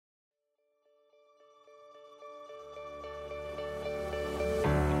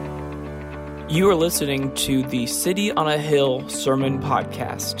You are listening to the City on a Hill Sermon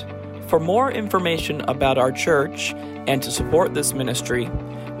Podcast. For more information about our church and to support this ministry,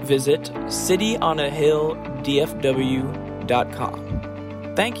 visit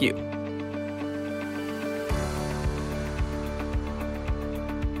cityonahilldfw.com. Thank you.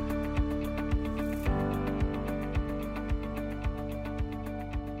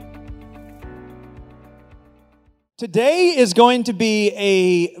 Today is going to be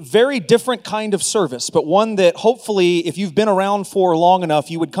a very different kind of service, but one that hopefully, if you've been around for long enough,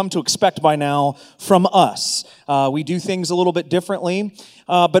 you would come to expect by now from us. We do things a little bit differently,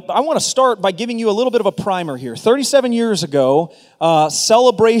 but I want to start by giving you a little bit of a primer here. 37 years ago,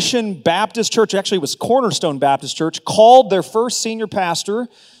 Celebration Baptist Church, actually it was Cornerstone Baptist Church, called their first senior pastor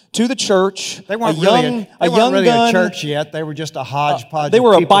to the church. They weren't really a church yet. They were just a hodgepodge. They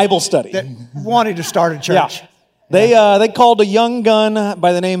were a Bible study that wanted to start a church. Yeah. They called a young gun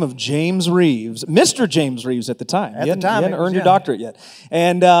by the name of James Reeves, Mr. James Reeves at the time. You hadn't earned your doctorate yet.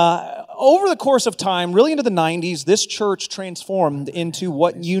 And over the course of time, really into the 90s, this church transformed into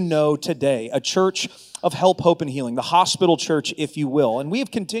what you know today, a church of help, hope, and healing, the hospital church, if you will. And we have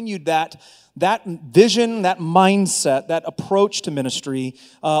continued that vision, that mindset, that approach to ministry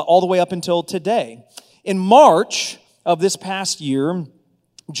all the way up until today. In March of this past year,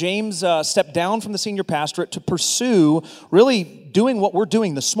 James stepped down from the senior pastorate to pursue really doing what we're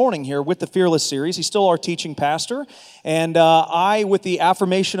doing this morning here with the Fearless series. He's still our teaching pastor. And I, with the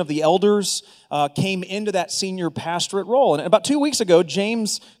affirmation of the elders, came into that senior pastorate role. And about 2 weeks ago,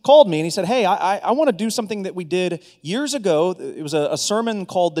 James called me and he said, hey, I want to do something that we did years ago. It was a sermon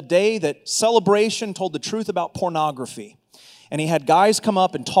called The Day That Celebration Told the Truth About Pornography. And he had guys come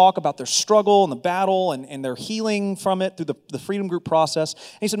up and talk about their struggle and the battle and their healing from it through the Freedom Group process.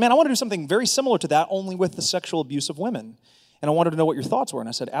 And he said, man, I want to do something very similar to that, only with the sexual abuse of women. And I wanted to know what your thoughts were. And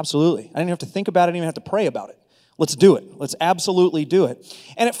I said, absolutely. I didn't have to think about it. I didn't even have to pray about it. Let's do it. Let's absolutely do it.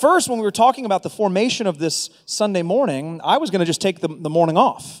 And at first, when we were talking about the formation of this Sunday morning, I was going to just take the morning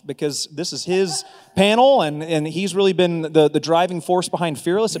off because this is his panel and he's really been the driving force behind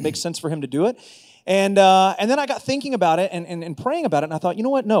Fearless. It makes sense for him to do it. And then I got thinking about it and praying about it, and I thought, you know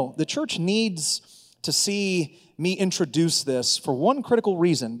what? No, the church needs to see me introduce this for one critical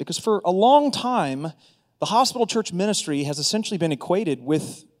reason, because for a long time, the hospital church ministry has essentially been equated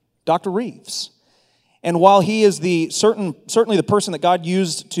with Dr. Reeves. And while he is certainly the person that God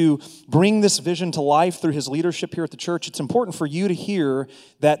used to bring this vision to life through his leadership here at the church, it's important for you to hear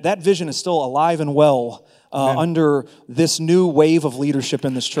that that vision is still alive and well under this new wave of leadership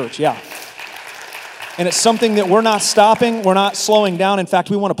in this church. Yeah. And it's something that we're not stopping, we're not slowing down. In fact,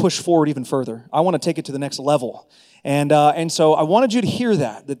 we want to push forward even further. I want to take it to the next level. And so I wanted you to hear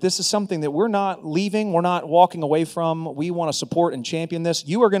that this is something that we're not leaving, we're not walking away from. We want to support and champion this.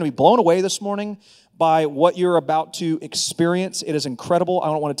 You are going to be blown away this morning by what you're about to experience. It is incredible. I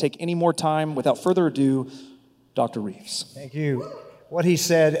don't want to take any more time. Without further ado, Dr. Reeves. Thank you. What he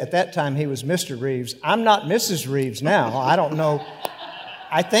said at that time, he was Mr. Reeves. I'm not Mrs. Reeves now. I don't know.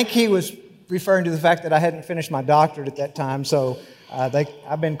 I think he was referring to the fact that I hadn't finished my doctorate at that time, so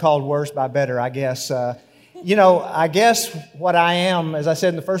I've been called worse by better, I guess. I guess what I am, as I said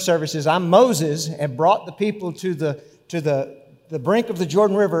in the first service, is I'm Moses and brought the people to the brink of the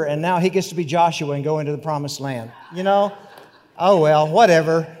Jordan River, and now he gets to be Joshua and go into the promised land. Oh well,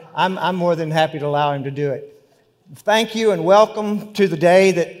 whatever. I'm more than happy to allow him to do it. Thank you and welcome to the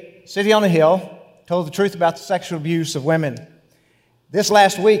day that City on a Hill told the truth about the sexual abuse of women. This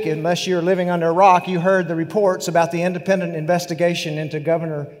last week, unless you're living under a rock, you heard the reports about the independent investigation into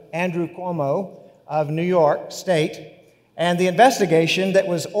Governor Andrew Cuomo of New York State, and the investigation that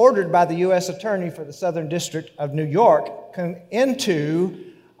was ordered by the U.S. Attorney for the Southern District of New York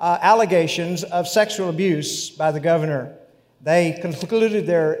into allegations of sexual abuse by the governor. They concluded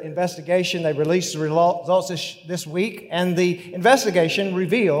their investigation. They released the results this week, and the investigation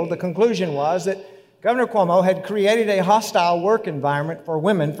revealed, the conclusion was that Governor Cuomo had created a hostile work environment for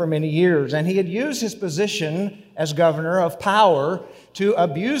women for many years, and he had used his position as governor of power to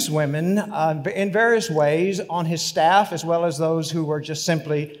abuse women in various ways on his staff as well as those who were just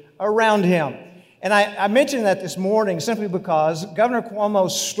simply around him. And I mentioned that this morning simply because Governor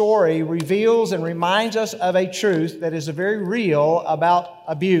Cuomo's story reveals and reminds us of a truth that is very real about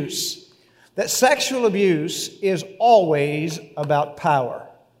abuse. That sexual abuse is always about power.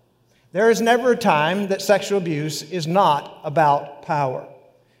 There is never a time that sexual abuse is not about power.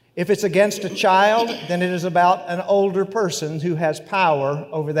 If it's against a child, then it is about an older person who has power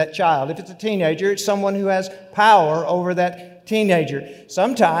over that child. If it's a teenager, it's someone who has power over that teenager.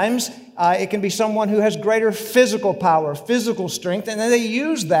 Sometimes it can be someone who has greater physical power, physical strength, and then they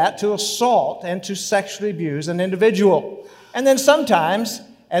use that to assault and to sexually abuse an individual. And then sometimes,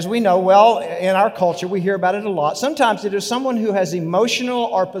 as we know well in our culture, we hear about it a lot, sometimes it is someone who has emotional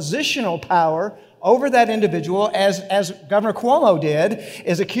or positional power over that individual, as Governor Cuomo did,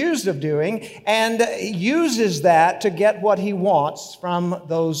 is accused of doing, and uses that to get what he wants from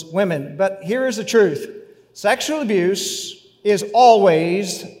those women. But here is the truth. Sexual abuse is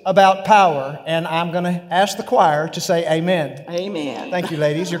always about power, and I'm going to ask the choir to say amen. Amen. Thank you,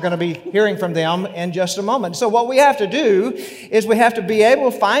 ladies. You're going to be hearing from them in just a moment. So what we have to do is we have to be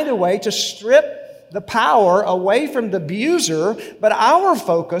able to find a way to strip the power away from the abuser, but our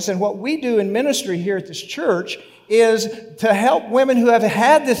focus and what we do in ministry here at this church is to help women who have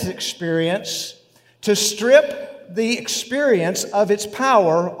had this experience to strip the experience of its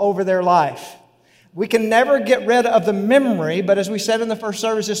power over their life. We can never get rid of the memory, but as we said in the first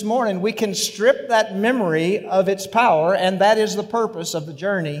service this morning, we can strip that memory of its power, and that is the purpose of the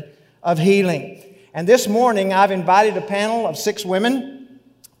journey of healing. And this morning, I've invited a panel of 6 women,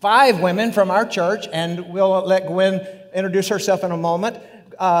 5 women from our church, and we'll let Gwen introduce herself in a moment,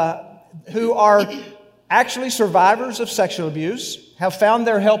 who are actually survivors of sexual abuse, have found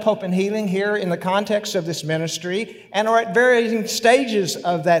their help, hope, and healing here in the context of this ministry, and are at varying stages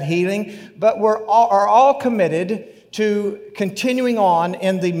of that healing, but are all committed to continuing on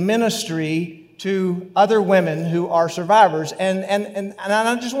in the ministry to other women who are survivors. And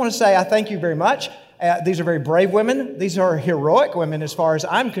I just want to say I thank you very much. These are very brave women. These are heroic women as far as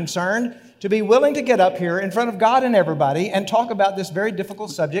I'm concerned, to be willing to get up here in front of God and everybody and talk about this very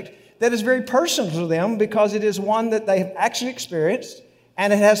difficult subject that is very personal to them, because it is one that they have actually experienced,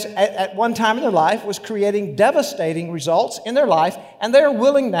 and it has at one time in their life was creating devastating results in their life, and they're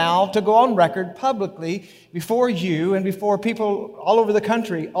willing now to go on record publicly before you and before people all over the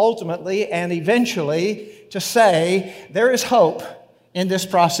country ultimately and eventually to say there is hope in this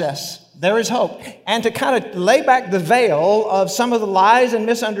process. There is hope. And to kind of lay back the veil of some of the lies and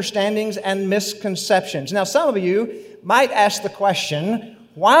misunderstandings and misconceptions. Now, some of you might ask the question,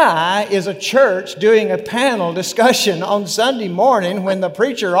 why is a church doing a panel discussion on Sunday morning when the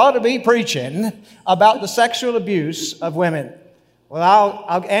preacher ought to be preaching about the sexual abuse of women? Well,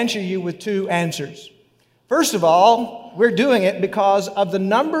 I'll answer you with 2 answers. First of all, we're doing it because of the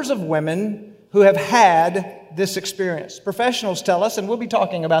numbers of women who have had this experience. Professionals tell us, and we'll be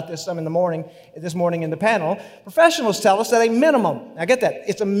talking about this some this morning in the panel, professionals tell us that a minimum, now get that,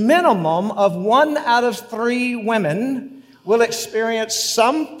 it's a minimum of 1 out of 3 women will experience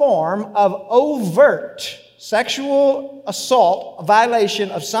some form of overt sexual assault, a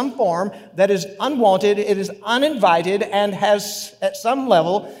violation of some form that is unwanted, it is uninvited, and has at some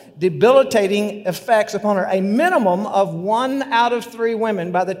level debilitating effects upon her. A minimum of 1 out of 3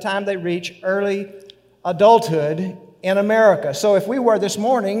 women by the time they reach early adulthood in America. So if we were this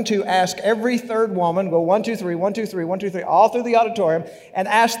morning to ask every third woman, go 1, 2, 3, 1, 2, 3, 1, 2, 3, all through the auditorium, and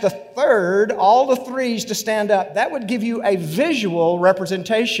ask the third, all the threes to stand up, that would give you a visual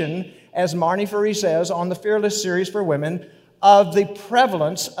representation, as Marnie Ferry says on the Fearless series for women, of the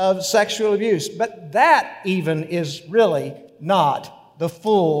prevalence of sexual abuse. But that even is really not the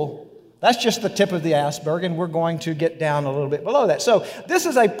full, that's just the tip of the iceberg, and we're going to get down a little bit below that. So this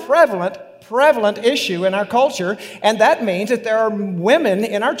is a prevalent issue in our culture, and that means that there are women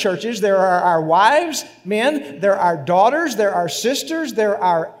in our churches, there are our wives, men, there are daughters, there are sisters, there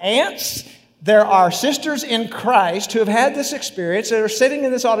are aunts, there are sisters in Christ who have had this experience that are sitting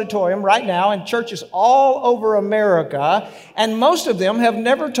in this auditorium right now in churches all over America, and most of them have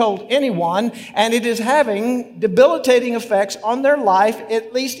never told anyone, and it is having debilitating effects on their life,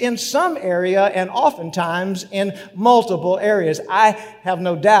 at least in some area and oftentimes in multiple areas. I have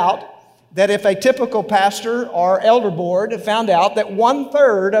no doubt that if a typical pastor or elder board found out that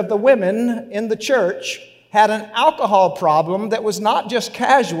 1/3 of the women in the church had an alcohol problem that was not just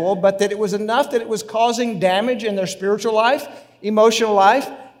casual, but that it was enough that it was causing damage in their spiritual life, emotional life,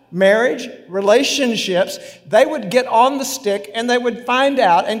 marriage, relationships, they would get on the stick and they would find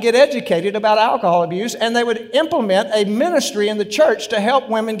out and get educated about alcohol abuse, and they would implement a ministry in the church to help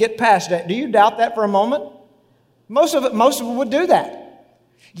women get past that. Do you doubt that for a moment? Most of them would do that.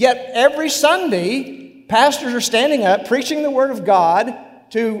 Yet every Sunday, pastors are standing up, preaching the Word of God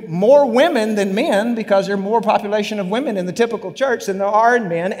to more women than men, because there are more population of women in the typical church than there are in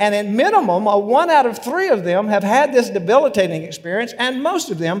men. And at minimum, 1 out of 3 of them have had this debilitating experience, and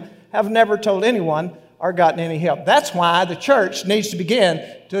most of them have never told anyone or gotten any help. That's why the church needs to begin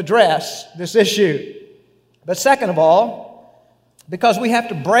to address this issue. But second of all, because we have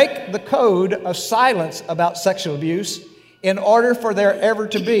to break the code of silence about sexual abuse in order for there ever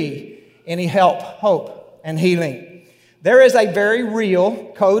to be any help, hope, and healing. There is a very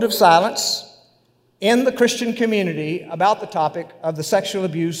real code of silence in the Christian community about the topic of the sexual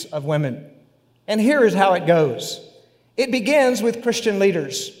abuse of women. And here is how it goes. It begins with Christian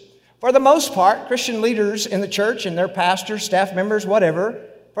leaders. For the most part, Christian leaders in the church and their pastors, staff members, whatever,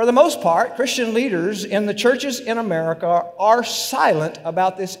 for the most part, Christian leaders in the churches in America are silent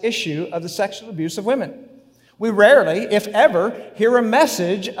about this issue of the sexual abuse of women. We rarely, if ever, hear a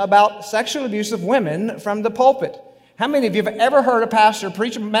message about sexual abuse of women from the pulpit. How many of you have ever heard a pastor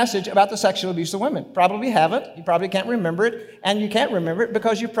preach a message about the sexual abuse of women? Probably haven't. You probably can't remember it, and you can't remember it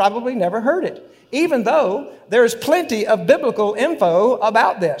because you've probably never heard it. Even though there's plenty of biblical info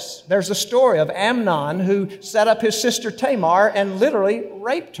about this. There's a story of Amnon who set up his sister Tamar and literally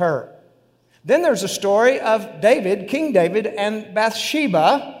raped her. Then there's a story of David, King David, and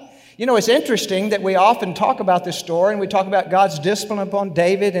Bathsheba. You know, it's interesting that we often talk about this story and we talk about God's discipline upon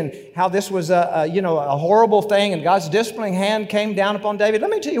David and how this was a horrible thing and God's disciplining hand came down upon David. Let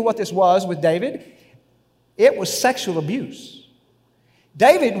me tell you what this was with David. It was sexual abuse.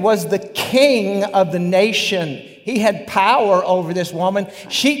 David was the king of the nation. He had power over this woman.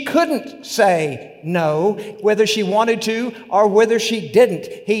 She couldn't say no, whether she wanted to or whether she didn't.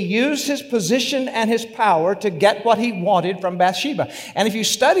 He used his position and his power to get what he wanted from Bathsheba. And if you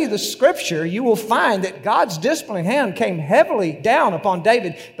study the scripture, you will find that God's disciplining hand came heavily down upon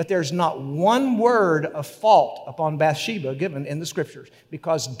David, but there's not one word of fault upon Bathsheba given in the scriptures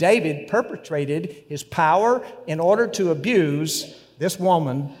because David perpetrated his power in order to abuse this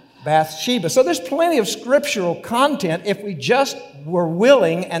woman, Bathsheba. So there's plenty of scriptural content if we just were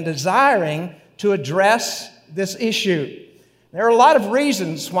willing and desiring to address this issue. There are a lot of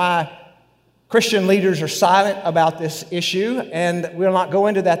reasons why Christian leaders are silent about this issue, and we'll not go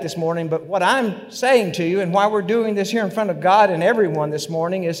into that this morning, but what I'm saying to you and why we're doing this here in front of God and everyone this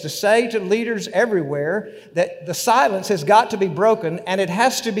morning is to say to leaders everywhere that the silence has got to be broken, and it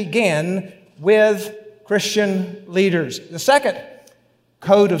has to begin with Christian leaders. The second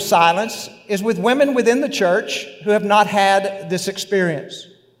code of silence is with women within the church who have not had this experience.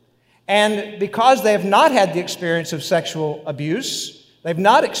 And because they have not had the experience of sexual abuse, they've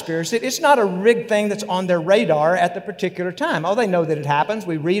not experienced it, it's not a rigged thing that's on their radar at the particular time. Oh, they know that it happens.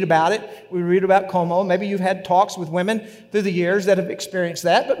 We read about it. We read about Como. Maybe you've had talks with women through the years that have experienced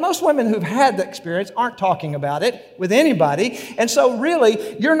that. But most women who've had the experience aren't talking about it with anybody. And so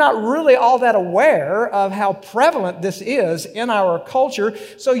really, you're not really all that aware of how prevalent this is in our culture.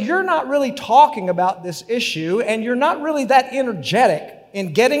 So you're not really talking about this issue, and you're not really that energetic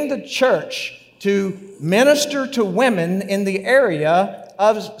in getting the church to minister to women in the area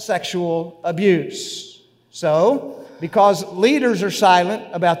of sexual abuse. So, because leaders are silent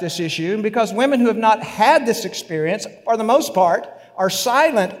about this issue, and because women who have not had this experience, for the most part, are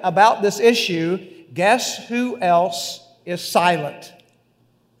silent about this issue, guess who else is silent?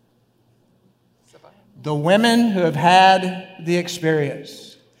 The women who have had the experience.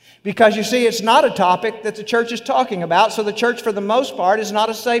 Because you see, it's not a topic that the church is talking about, so the church, for the most part, is not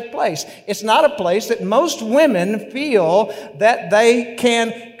a safe place. It's not a place that most women feel that they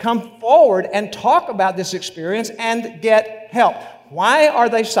can come forward and talk about this experience and get help. Why are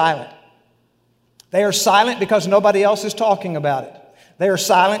they silent? They are silent because nobody else is talking about it. They are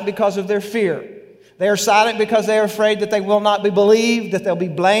silent because of their fear. They are silent because they are afraid that they will not be believed, that they'll be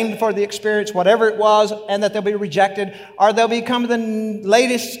blamed for the experience, whatever it was, and that they'll be rejected, or they'll become the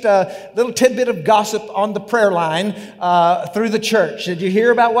latest little tidbit of gossip on the prayer line through the church. Did you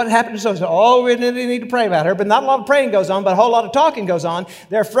hear about what happened to so-and-so? Oh, we need to pray about her, but not a lot of praying goes on, but a whole lot of talking goes on.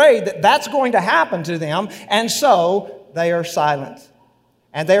 They're afraid that that's going to happen to them, and so they are silent.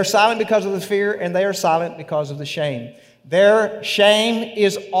 And they are silent because of the fear, and they are silent because of the shame. Their shame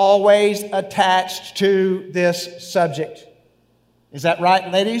is always attached to this subject. Is that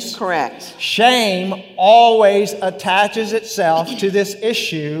right, ladies? Correct. Shame always attaches itself to this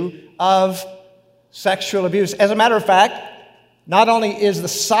issue of sexual abuse. As a matter of fact, not only is the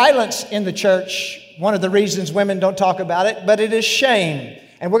silence in the church one of the reasons women don't talk about it, but it is shame.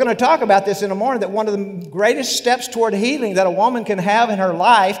 And we're going to talk about this in a morning, that one of the greatest steps toward healing that a woman can have in her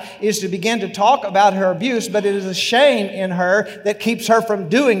life is to begin to talk about her abuse, but it is a shame in her that keeps her from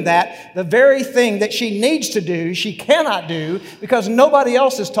doing that. The very thing that she needs to do, she cannot do because nobody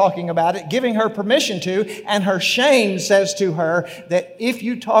else is talking about it, giving her permission to, and her shame says to her that if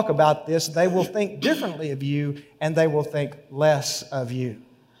you talk about this, they will think differently of you and they will think less of you.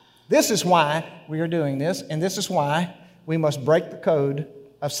 This is why we are doing this, and this is why we must break the code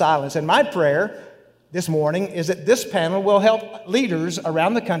of silence. And my prayer this morning is that this panel will help leaders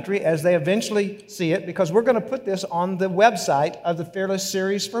around the country as they eventually see it, because we're going to put this on the website of the Fearless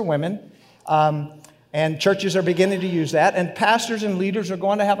Series for Women. And churches are beginning to use that. And pastors and leaders are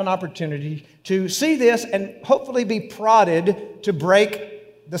going to have an opportunity to see this and hopefully be prodded to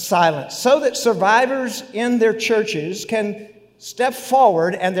break the silence so that survivors in their churches can step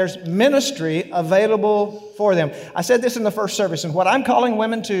forward and there's ministry available for them. I said this in the first service, and what I'm calling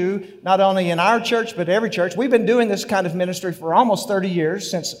women to, not only in our church, but every church, we've been doing this kind of ministry for almost 30 years,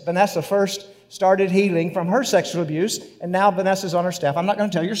 since Vanessa first started healing from her sexual abuse, and now Vanessa's on our staff. I'm not going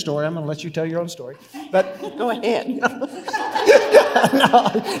to tell your story. I'm going to let you tell your own story. But go ahead.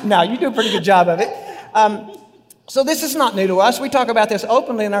 No, you do a pretty good job of it. So this is not new to us. We talk about this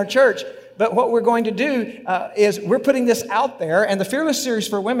openly in our church. But what we're going to do is we're putting this out there, and the Fearless Series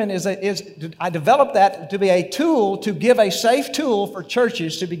for Women I developed that to be a tool, to give a safe tool for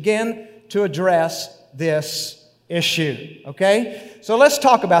churches to begin to address this issue, okay? So let's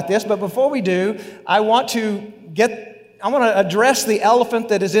talk about this, but before we do, I want to address the elephant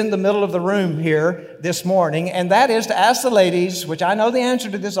that is in the middle of the room here this morning, and that is to ask the ladies, which I know the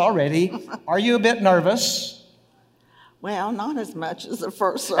answer to this already, are you a bit nervous? Well, not as much as the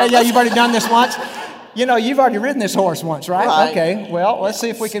first service. Yeah, you've already done this once. You know, you've already ridden this horse once, right? Right. Okay. Well, let's see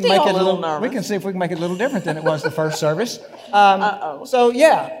if we can Still make it a little nervous. We can see if we can make it a little different than it was the first service. I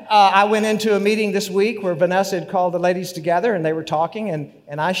went into a meeting this week where Vanessa had called the ladies together and they were talking,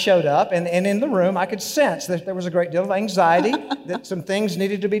 and I showed up, and in the room I could sense that there was a great deal of anxiety, that some things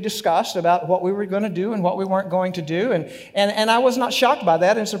needed to be discussed about what we were going to do and what we weren't going to do, and I was not shocked by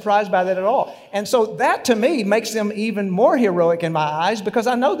that and surprised by that at all. And so that to me makes them even more heroic in my eyes, because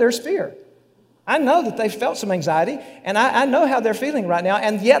I know there's fear. I know that they felt some anxiety, and I know how they're feeling right now,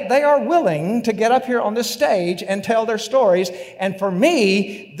 and yet they are willing to get up here on this stage and tell their stories. And for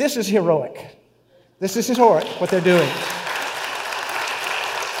me, this is heroic. This is heroic, what they're doing.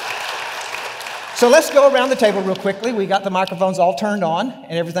 So let's go around the table real quickly. We got the microphones all turned on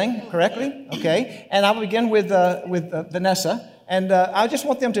and everything correctly, okay? And I'll begin with Vanessa. And I just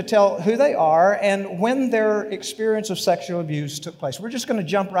want them to tell who they are and when their experience of sexual abuse took place. We're just going to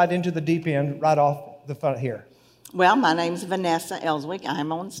jump right into the deep end, right off the front here. Well, my name's Vanessa Ellswick.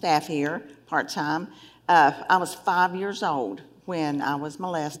 I'm on staff here, part-time. I was 5 years old when I was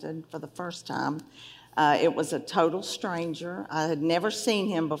molested for the first time. It was a total stranger. I had never seen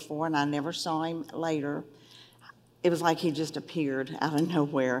him before, and I never saw him later. It was like he just appeared out of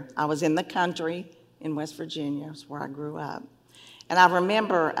nowhere. I was in the country in West Virginia. That's where I grew up. And I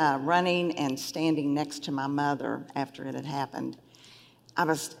remember running and standing next to my mother after it had happened. I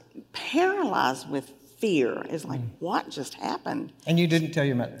was paralyzed with fear. It's like, what just happened? And you didn't tell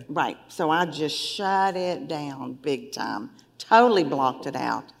your mother? Right. So I just shut it down big time, totally blocked it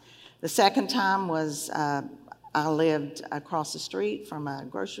out. The second time was I lived across the street from a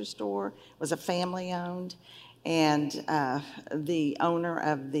grocery store. It was a family-owned, and the owner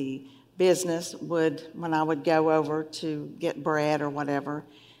of the business would, when I would go over to get bread or whatever,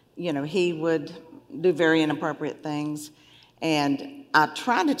 you know, he would do very inappropriate things. And I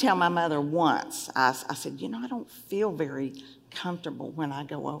tried to tell my mother once, I said, you know, I don't feel very comfortable when I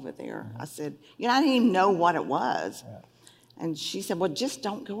go over there. I said, you know, I didn't even know what it was. And she said, well, just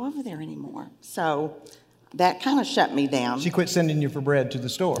don't go over there anymore. So that kind of shut me down. She quit sending you for bread to the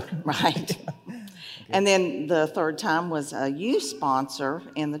store. Right. And then the third time was a youth sponsor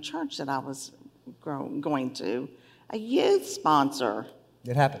in the church that I was going to. A youth sponsor.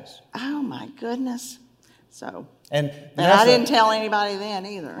 It happens. Oh, my goodness. So, and I didn't tell anybody then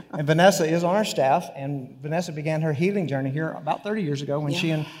either. And Vanessa is on our staff, and Vanessa began her healing journey here about 30 years ago when she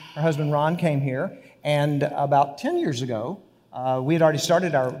and her husband Ron came here. And about 10 years ago, we had already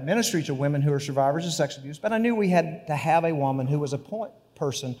started our ministry to women who are survivors of sex abuse, but I knew we had to have a woman who was a point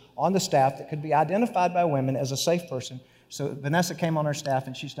person on the staff that could be identified by women as a safe person. So Vanessa came on our staff,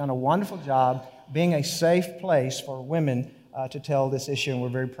 and she's done a wonderful job being a safe place for women to tell this issue, and we're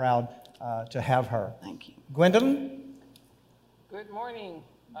very proud to have her. Thank you. Gwendolyn? Good morning.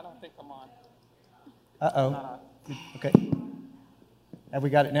 I don't think I'm on. Uh-oh. Okay. Have we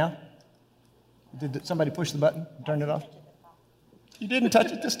got it now? Did somebody push the button and turn it off? You didn't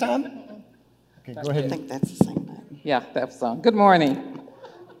touch it this time? Okay, go ahead. I think that's the same button. Yeah, that's on. Good morning.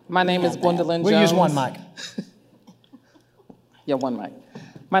 My name is Gwendolyn Jones. We'll use one mic. Yeah, one mic.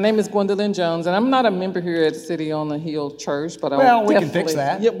 My name is Gwendolyn Jones, and I'm not a member here at City on the Hill Church, but well, we can fix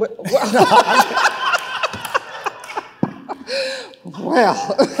that. Yeah, well,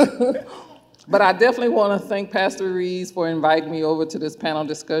 but I definitely want to thank Pastor Reeves for inviting me over to this panel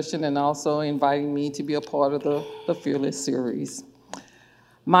discussion and also inviting me to be a part of the Fearless series.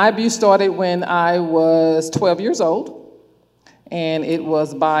 My abuse started when I was 12 years old, and it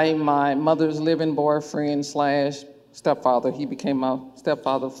was by my mother's living boyfriend / stepfather. He became my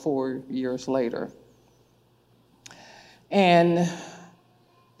stepfather 4 years later. And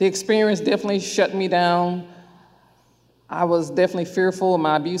the experience definitely shut me down. I was definitely fearful.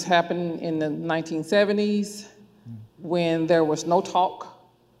 My abuse happened in the 1970s when there was no talk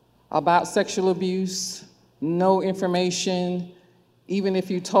about sexual abuse, no information. Even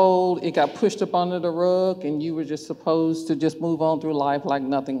if you told, it got pushed up under the rug, and you were just supposed to just move on through life like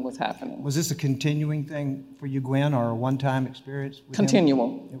nothing was happening. Was this a continuing thing for you, Gwen, or a one-time experience with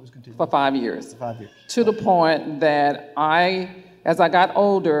Continual. It was continual. For 5 years. For 5 years. To the point that as I got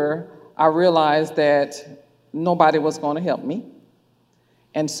older, I realized that nobody was going to help me.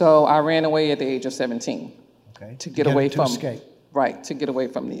 And so I ran away at the age of 17. Okay. To get away from escape. Right, to get away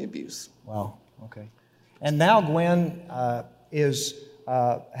from the abuse. Wow. Okay. And now Gwen has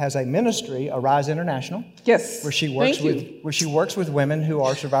a ministry, Arise International. Yes. Where she works with women who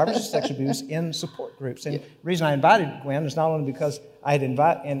are survivors of sexual abuse in support groups. And the reason I invited Gwen is not only because I had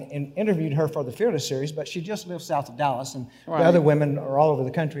interviewed her for the Fearless series, but she just lives south of Dallas, and the other women are all over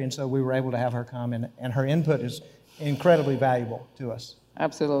the country, and so we were able to have her come, and her input is incredibly valuable to us.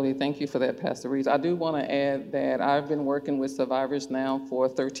 Absolutely. Thank you for that, Pastor Reeves. I do want to add that I've been working with survivors now for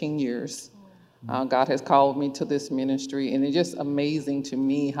 13 years. God has called me to this ministry, and it's just amazing to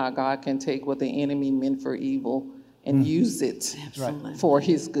me how God can take what the enemy meant for evil and use it for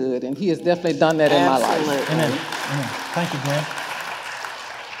his good. And he has definitely done that in my life. Amen. Amen. Thank you,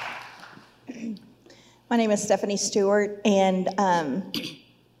 Gwen. My name is Stephanie Stewart, and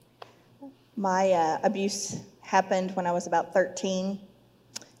my abuse happened when I was about 13.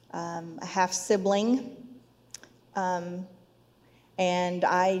 A half-sibling. And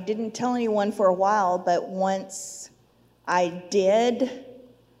I didn't tell anyone for a while, but once I did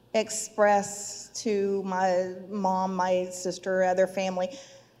express to my mom, my sister, other family,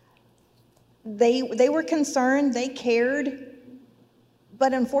 they were concerned, they cared,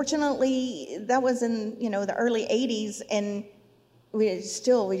 but unfortunately that was in the early 80s, and we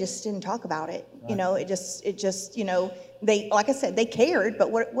just didn't talk about it. Right. It just they, like I said, they cared,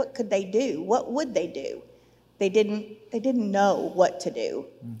 but what could they do? What would they do? They didn't know what to do.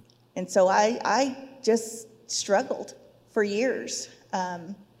 And so I just struggled for years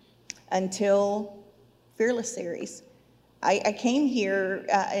until Fearless series. I came here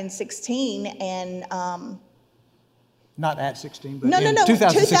in 16 and not at 16, but no,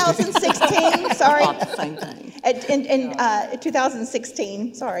 2016. Sorry, same thing. In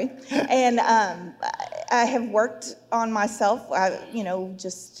 2016, sorry, and I have worked on myself.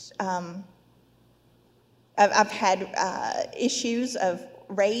 I've had issues of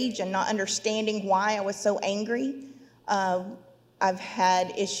rage and not understanding why I was so angry. I've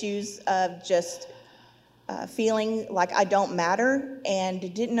had issues of just feeling like I don't matter and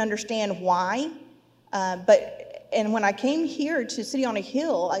didn't understand why. And when I came here to City on a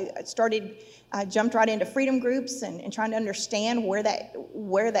Hill, I jumped right into freedom groups and trying to understand where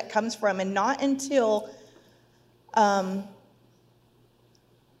that comes from. And not until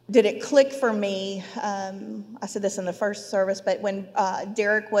did it click for me. I said this in the first service, but when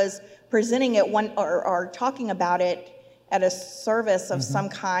Derek was presenting it or talking about it at a service of some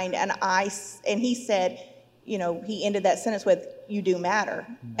kind, and he said, he ended that sentence with, "You do matter,"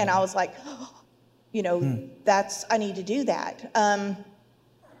 and I was like, I need to do that.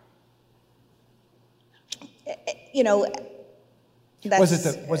 Was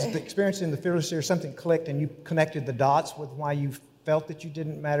it the experience in the Fearless series, something clicked and you connected the dots with why you felt that you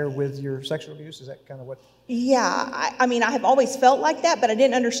didn't matter with your sexual abuse? Is that kind of what? Yeah, I have always felt like that, but I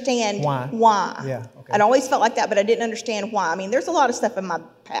didn't understand why. Yeah, okay. I'd always felt like that, but I didn't understand why. I mean, there's a lot of stuff in my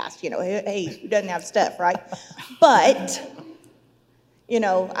past, hey, who doesn't have stuff, right? But,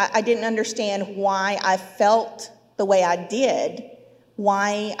 I didn't understand why I felt the way I did,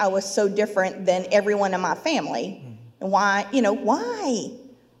 why I was so different than everyone in my family, and why.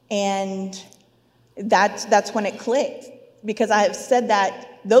 And that's when it clicked, because I have said that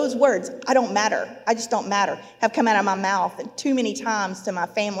those words, "I don't matter, I just don't matter," have come out of my mouth too many times to my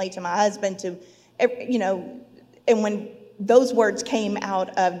family, to my husband, and when those words came out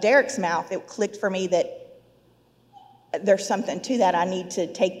of Derek's mouth, it clicked for me that there's something to that. I need to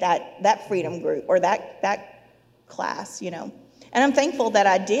take that freedom group or that class, And I'm thankful that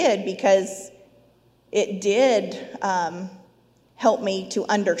I did, because it did help me to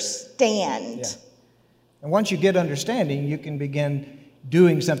understand. Yeah. And once you get understanding, you can begin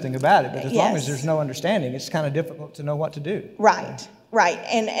doing something about it. But as long as there's no understanding, it's kind of difficult to know what to do. Right.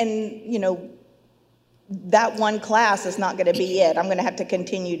 And that one class is not going to be it. I'm going to have to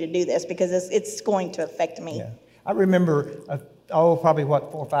continue to do this because it's going to affect me. Yeah. I remember, probably 4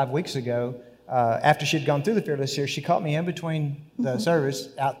 or 5 weeks ago, after she'd gone through the Fearless Series, she caught me in between the service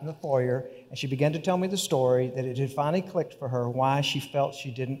out in the foyer, and she began to tell me the story that it had finally clicked for her why she felt she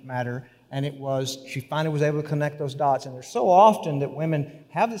didn't matter. And it was, she finally was able to connect those dots. And there's so often that women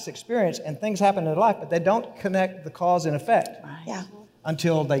have this experience and things happen in their life, but they don't connect the cause and effect. Yeah.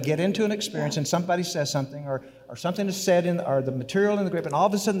 Until they get into an experience and somebody says something or something is said or the material in the grip, and all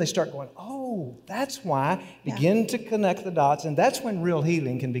of a sudden they start going, oh, that's why. Begin to connect the dots, and that's when real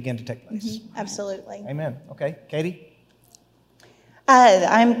healing can begin to take place. Mm-hmm. Absolutely. Amen. Okay, Katie?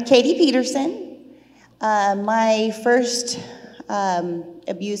 I'm Katie Peterson. My first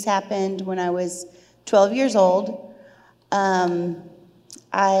abuse happened when I was 12 years old. I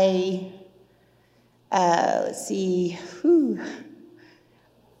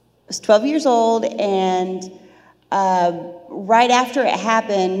was 12 years old, and right after it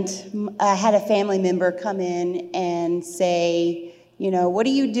happened, I had a family member come in and say, what are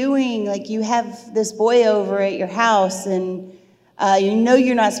you doing? Like, you have this boy over at your house, and you know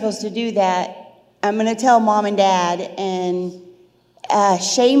you're not supposed to do that. I'm going to tell mom and dad. And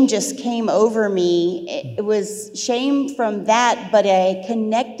shame just came over me. It was shame from that, but I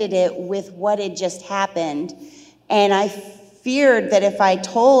connected it with what had just happened. And I feared that if I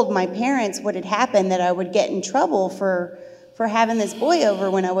told my parents what had happened, that I would get in trouble for having this boy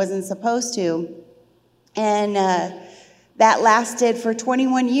over when I wasn't supposed to. And that lasted for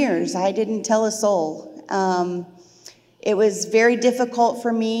 21 years. I didn't tell a soul. It was very difficult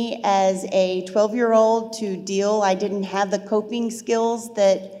for me as a 12-year-old to deal. I didn't have the coping skills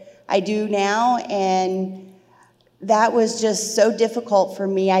that I do now, and that was just so difficult for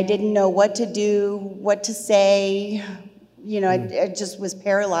me. I didn't know what to do, what to say. I just was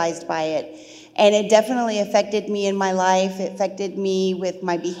paralyzed by it. And it definitely affected me in my life. It affected me with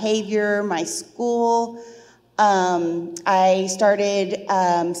my behavior, my school. I started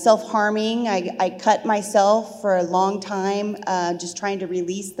self-harming. I cut myself for a long time, just trying to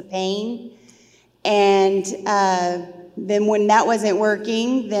release the pain. And then when that wasn't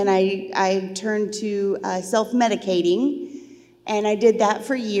working, then I turned to self-medicating. And I did that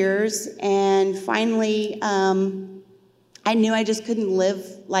for years. And finally, I knew I just couldn't live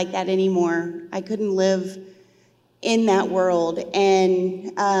like that anymore. I couldn't live in that world.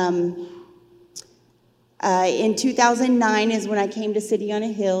 And in 2009 is when I came to City on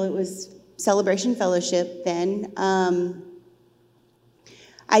a Hill. It was Celebration Fellowship then.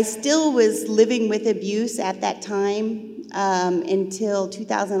 I still was living with abuse at that time until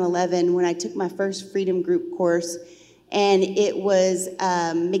 2011 when I took my first Freedom Group course. And it was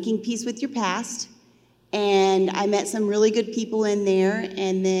Making Peace with Your Past. And I met some really good people in there.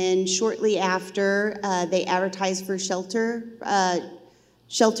 And then shortly after, they advertised for Shelter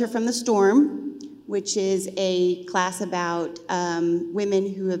from the Storm, which is a class about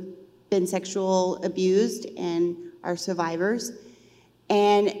women who have been sexual abused and are survivors.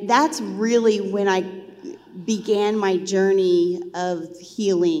 And that's really when I began my journey of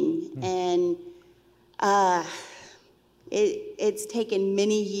healing. And it's taken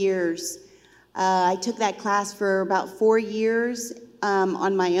many years. I took that class for about 4 years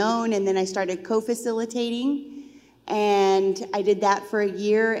on my own, and then I started co-facilitating. And I did that for a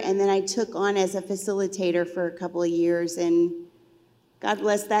year, and then I took on as a facilitator for a couple of years, and God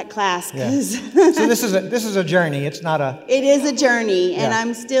bless that class. Yeah. So this is a journey. It's not a... It is a journey, and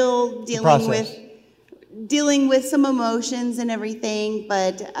I'm still dealing with some emotions and everything,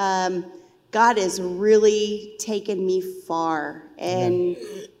 but God has really taken me far, and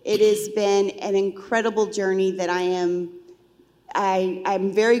it has been an incredible journey that I'm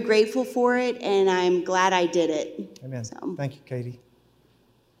very grateful for it, and I'm glad I did it. Amen. So. Thank you, Katie.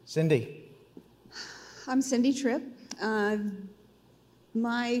 Cindy. I'm Cindy Tripp.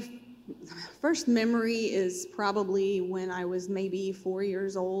 My first memory is probably when I was maybe 4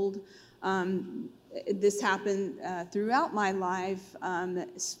 years old. This happened throughout my life.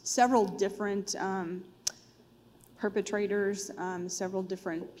 Several different perpetrators, several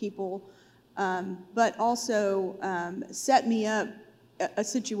different people, but also set me up a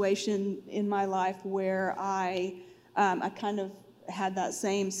situation in my life where I kind of had that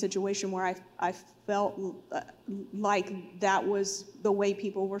same situation where I felt like that was the way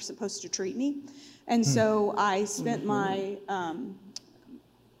people were supposed to treat me. And so I spent my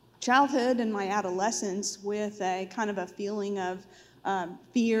childhood and my adolescence with a kind of a feeling of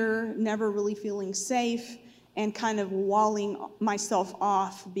fear, never really feeling safe, and kind of walling myself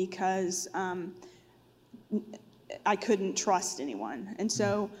off because I couldn't trust anyone. And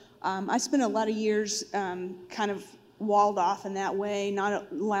so I spent a lot of years kind of walled off in that way,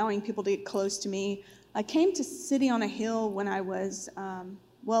 not allowing people to get close to me. I came to City on a Hill when I was,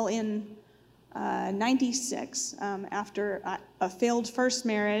 in 96, after a failed first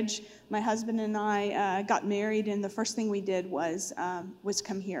marriage. My husband and I got married, and the first thing we did was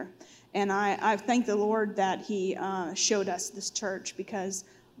come here. And I thank the Lord that He showed us this church, because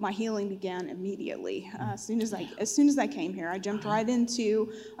my healing began immediately. As soon as I came here, I jumped right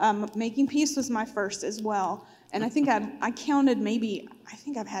into Making Peace was my first as well. And I think I counted I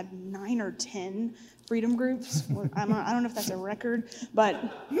think I've had 9 or 10 freedom groups. I don't know if that's a record, but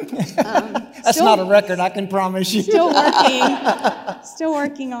that's not a record, I can promise you. Still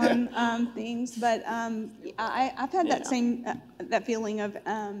working on things, but I've had that same that feeling of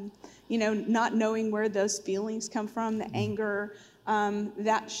not knowing where those feelings come from, the anger,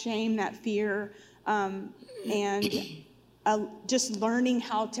 that shame, that fear, and just learning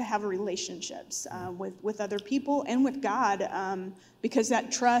how to have relationships with other people and with God, because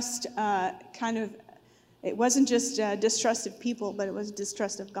that trust it wasn't just distrust of people, but it was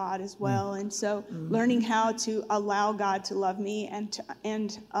distrust of God as well. And so learning how to allow God to love me and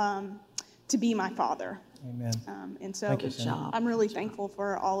to be my Father. Amen. And so I'm really thankful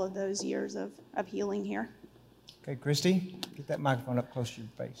for all of those years of healing here. Okay, Christy, get that microphone up close to your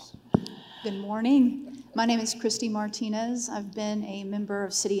face. Good morning. My name is Christy Martinez. I've been a member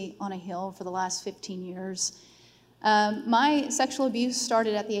of City on a Hill for the last 15 years. My sexual abuse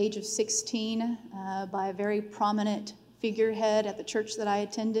started at the age of 16 by a very prominent figurehead at the church that I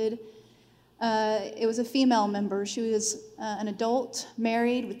attended. It was a female member. She was an adult,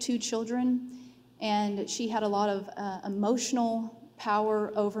 married with 2 children, and she had a lot of emotional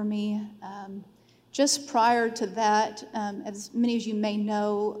power over me. Just prior to that, as many of you may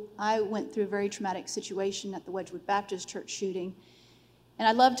know, I went through a very traumatic situation at the Wedgwood Baptist Church shooting. And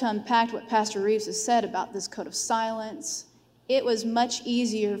I'd love to unpack what Pastor Reeves has said about this code of silence. It was much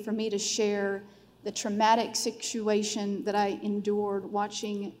easier for me to share the traumatic situation that I endured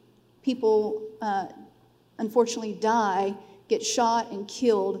watching people unfortunately die, get shot and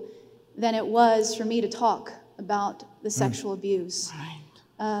killed, than it was for me to talk about the sexual abuse.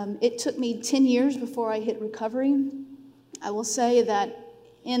 It took me 10 years before I hit recovery. I will say that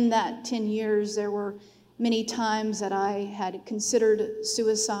in that 10 years, there were many times that I had considered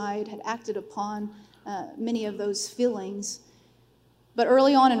suicide, had acted upon many of those feelings. But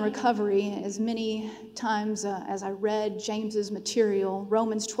early on in recovery, as many times as I read James's material,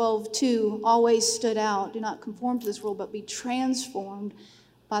 Romans 12:2 always stood out. Do not conform to this world, but be transformed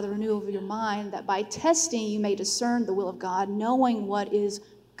by the renewal of your mind, that by testing you may discern the will of God, knowing what is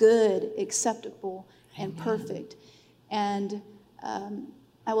good, acceptable, and perfect. And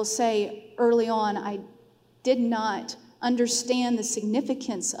I will say early on, I did not understand the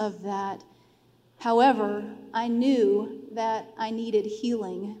significance of that. However, I knew that I needed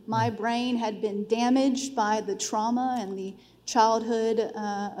healing. My brain had been damaged by the trauma and the childhood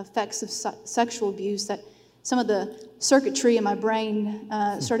effects of sexual abuse, that some of the circuitry in my brain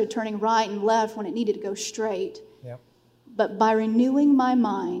started turning right and left when it needed to go straight. Yep. But by renewing my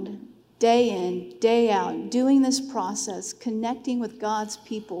mind day in, day out, doing this process, connecting with God's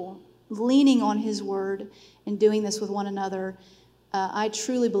people, leaning on His Word, and doing this with one another, I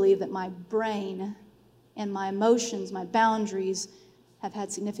truly believe that my brain and my emotions, my boundaries, have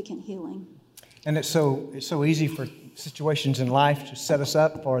had significant healing. And it's so easy for situations in life to set us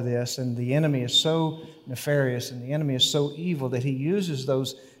up for this, and the enemy is so nefarious, and the enemy is so evil that he uses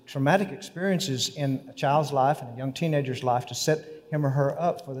those traumatic experiences in a child's life and a young teenager's life to set him or her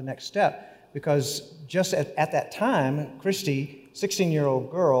up for the next step. Because just at that time, Christy,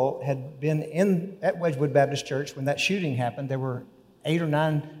 16-year-old girl, had been at Wedgwood Baptist Church when that shooting happened. There were 8 or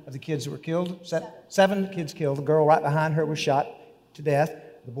 9 of the kids that were killed, 7 kids killed. The girl right behind her was shot to death.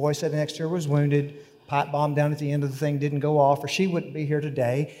 The boy sitting next to her was wounded. Pipe bomb down at the end of the thing didn't go off, or she wouldn't be here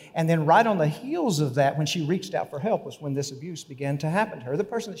today. And then right on the heels of that, when she reached out for help, was when this abuse began to happen to her. The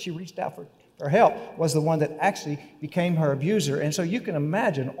person that she reached out for help was the one that actually became her abuser. And so you can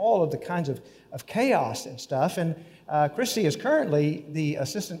imagine all of the kinds of chaos and stuff. And Christy is currently the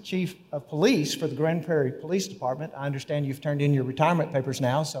Assistant Chief of Police for the Grand Prairie Police Department. I understand you've turned in your retirement papers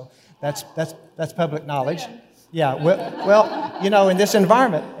now, so that's public knowledge. Yeah, well, in this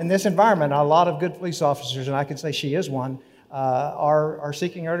environment, a lot of good police officers, and I can say she is one, are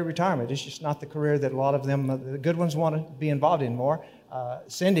seeking early retirement. It's just not the career that a lot of them, the good ones, want to be involved in more.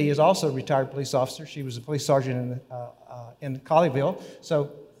 Cindy is also a retired police officer. She was a police sergeant in Colleyville.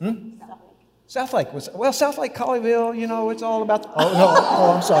 So, Southlake was, well, Southlake, Colleyville, you know, it's all about,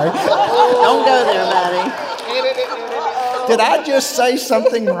 I'm sorry. Don't go there, buddy. Did I just say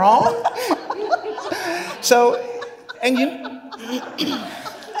something wrong? So, and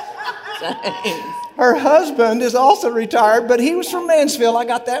her husband is also retired, but he was from Mansfield. I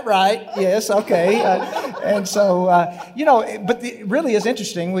got that right. Yes, okay. And so, but it really is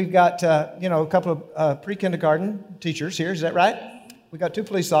interesting. We've got, a couple of pre-kindergarten teachers here. Is that right? We've got 2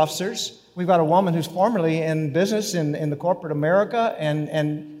 police officers. We've got a woman who's formerly in business in the corporate America,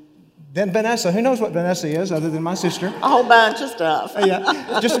 and then Vanessa. Who knows what Vanessa is other than my sister? A whole bunch of stuff.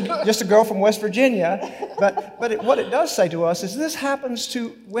 Yeah, just a girl from West Virginia. But what it does say to us is this happens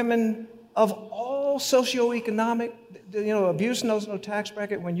to women of all socioeconomic. Abuse knows no tax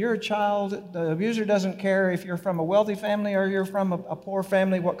bracket. When you're a child, the abuser doesn't care if you're from a wealthy family or you're from a poor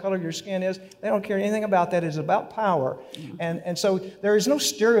family, what color your skin is. They don't care anything about that. It's about power. And so there is no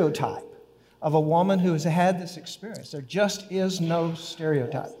stereotype of a woman who has had this experience. There just is no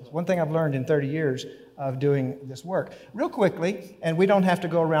stereotype. It's one thing I've learned in 30 years of doing this work. Real quickly, and we don't have to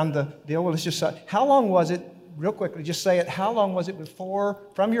go around the deal, well, let's just say, how long was it, real quickly, just say it, how long was it before,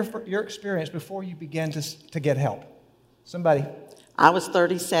 from your experience, before you began to get help? Somebody. I was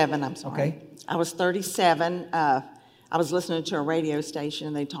 37, I'm sorry. Okay. I was 37. I was listening to a radio station,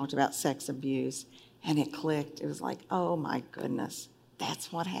 and they talked about sex abuse, and it clicked. It was like, oh, my goodness.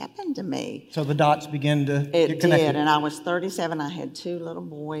 That's what happened to me. So the dots began to get connected. It did, and I was 37. I had 2 little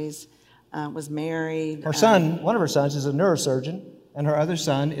boys, was married. Her son, one of her sons is a neurosurgeon, and her other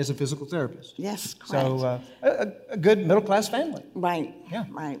son is a physical therapist. Yes, correct. So a good middle-class family. Right, yeah.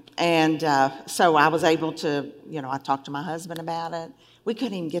 Right. And so I was able to, I talked to my husband about it. We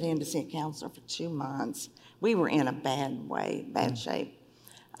couldn't even get in to see a counselor for 2 months. We were in a bad shape.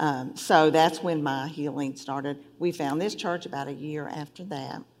 So that's when my healing started. We found this church about a year after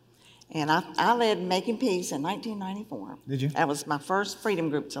that. And I led Making Peace in 1994. Did you? That was my first freedom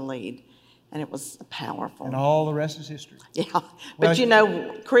group to lead. And it was powerful. And all the rest is history. Yeah. But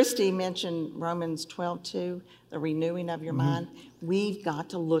Christy mentioned Romans 12:2, the renewing of your mind. We've got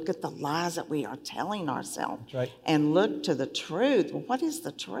to look at the lies that we are telling ourselves. That's right. And look to the truth. Well, what is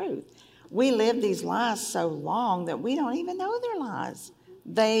the truth? We live these lies so long that we don't even know they're lies.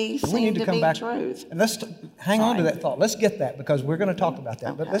 They seem to be truth. And let's hang on to that thought. Let's get that because we're going to talk about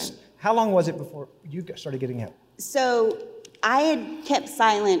that. Okay. But how long was it before you started getting help? So I had kept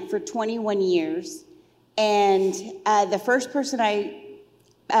silent for 21 years, and the first person I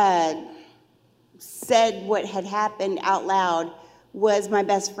said what had happened out loud was my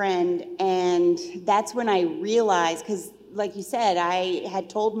best friend, and that's when I realized, because like you said, I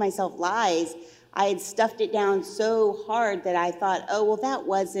had told myself lies. I had stuffed it down so hard that I thought, oh, well, that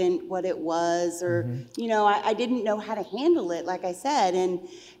wasn't what it was, or, I didn't know how to handle it, like I said.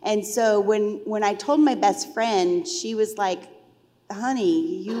 And so when I told my best friend, she was like,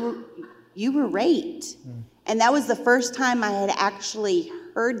 honey, you were raped. And that was the first time I had actually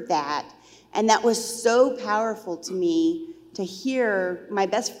heard that. And that was so powerful to me to hear my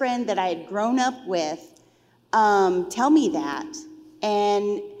best friend that I had grown up with tell me that.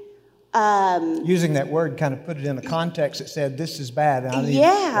 And using that word kind of put it in a context that said, this is bad. And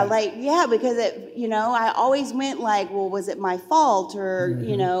because I always went like, well, was it my fault? Or,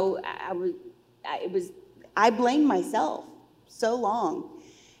 I blamed myself so long.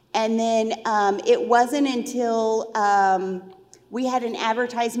 And then it wasn't until we had an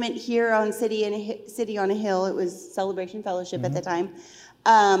advertisement here on City on a Hill, it was Celebration Fellowship at the time,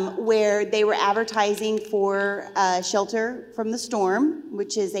 where they were advertising for Shelter from the Storm,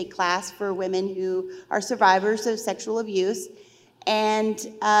 which is a class for women who are survivors of sexual abuse. And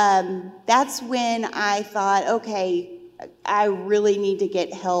that's when I thought, okay, I really need to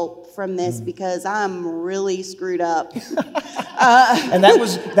get help from this because I'm really screwed up. And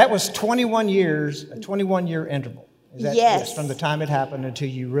that was 21 years, a 21-year interval. Yes. From the time it happened until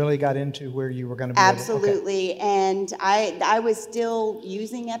you really got into where you were going to be. Absolutely. And I was still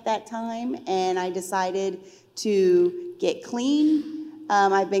using at that time, and I decided to get clean.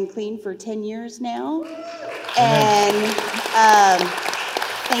 I've been clean for 10 years now. And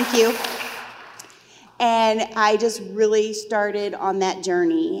thank you. And I just really started on that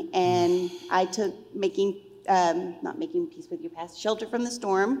journey. And I took not making peace with your past, Shelter from the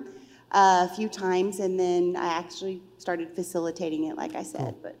Storm, a few times, and then I actually started facilitating it, like I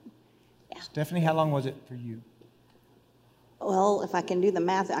said. But yeah. Stephanie, how long was it for you? Well, if I can do the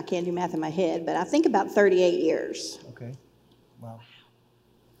math, I can't do math in my head, but I think about 38 years. Okay. Wow.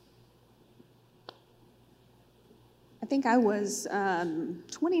 I think I was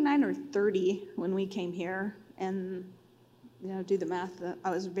 29 or 30 when we came here, and do the math. I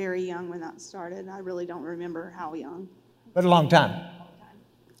was very young when that started. I really don't remember how young. But a long time.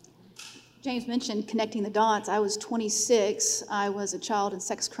 James mentioned connecting the dots. I was 26. I was a child and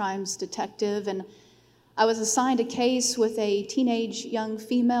sex crimes detective, and I was assigned a case with a teenage young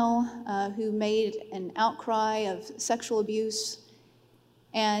female who made an outcry of sexual abuse.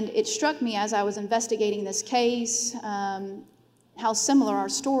 And it struck me as I was investigating this case how similar our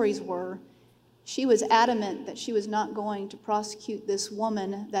stories were. She was adamant that she was not going to prosecute this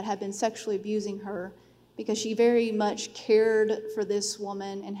woman that had been sexually abusing her because she very much cared for this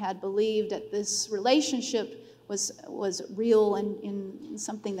woman and had believed that this relationship was real and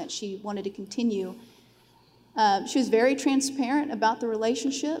something that she wanted to continue. She was very transparent about the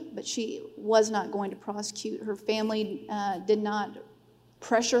relationship, but she was not going to prosecute. Her family did not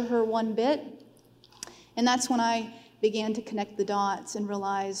pressure her one bit. And that's when I began to connect the dots and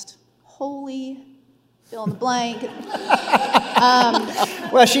realized, holy, fill in the blank.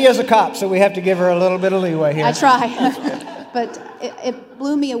 Well, she is a cop, so we have to give her a little bit of leeway here. I try. But it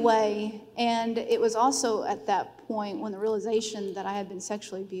blew me away. And it was also at that point when the realization that I had been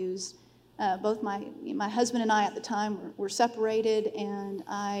sexually abused. Both my husband and I at the time were separated, and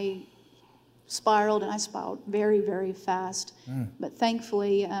I spiraled very, very fast. But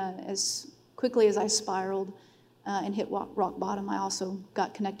thankfully, as quickly as I spiraled and hit rock bottom, I also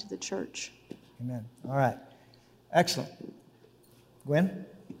got connected to the church. Amen. All right. Excellent. Gwen?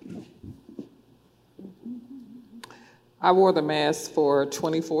 I wore the mask for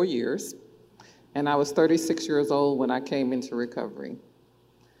 24 years, and I was 36 years old when I came into recovery.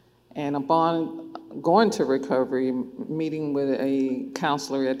 And upon going to recovery, meeting with a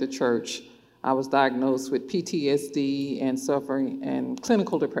counselor at the church, I was diagnosed with PTSD and suffering and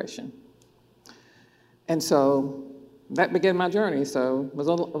clinical depression. And so that began my journey. So it was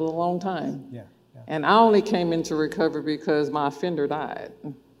a long time. Yeah. And I only came into recovery because my offender died.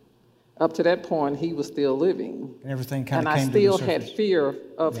 Up to that point, he was still living. And everything kind of came to the surface. And I still had fear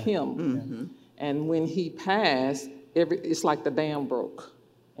of him. Mm-hmm. And when he passed, it's like the dam broke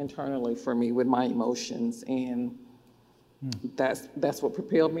internally for me with my emotions, and that's what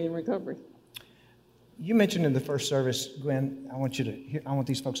propelled me in recovery. You mentioned in the first service, Gwen, I want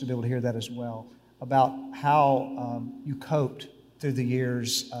these folks to be able to hear that as well, about how you coped through the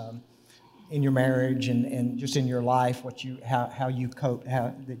years in your marriage and just in your life, how you coped,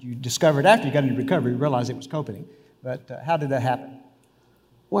 that you discovered after you got into recovery, you realized it was coping. But how did that happen?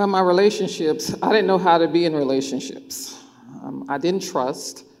 Well, my relationships, I didn't know how to be in relationships. I didn't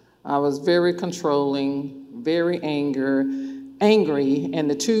trust. I was very controlling, very angry, and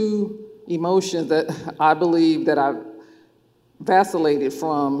the two emotions that I believe that I vacillated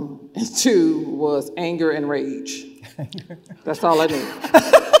from to was anger and rage. That's all I knew.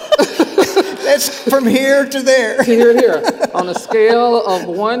 That's from here to there. Here to here. On a scale of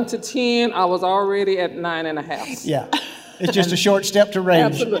 1 to 10, I was already at 9.5. Yeah. It's just a short step to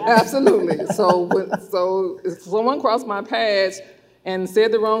rage. Absolutely. So if someone crossed my path and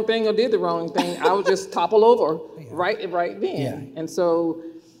said the wrong thing or did the wrong thing, I would just topple over right then. Yeah. And so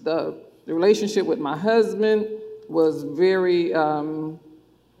the relationship with my husband was very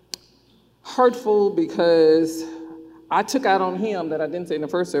hurtful because I took out on him, that I didn't say in the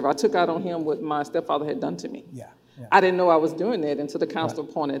first service, I took out on him what my stepfather had done to me. Yeah. I didn't know I was doing that until the counselor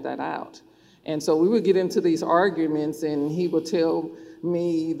pointed that out. And so we would get into these arguments, and he would tell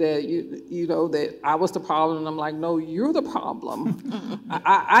me that that I was the problem, and I'm like, no, you're the problem.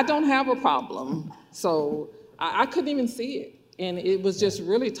 I don't have a problem. So I couldn't even see it, and it was just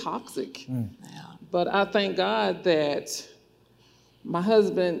really toxic. But I thank God that my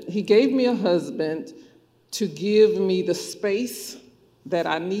husband, he gave me a husband to give me the space that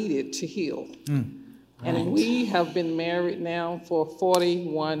I needed to heal. Right. And we have been married now for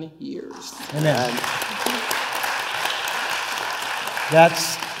 41 years. Amen.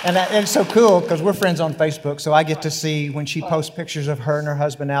 And it's so cool because we're friends on Facebook, so I get to see when she posts pictures of her and her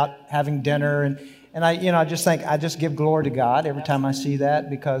husband out having dinner, and I just think I just give glory to God every time I see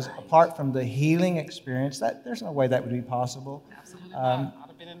that, because apart from the healing experience, there's no way that would be possible. Absolutely not. I'd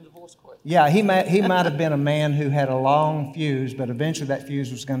have been in divorce court. Yeah, he might have been a man who had a long fuse, but eventually that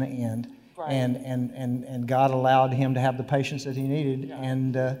fuse was going to end. Right. And God allowed him to have the patience that he needed,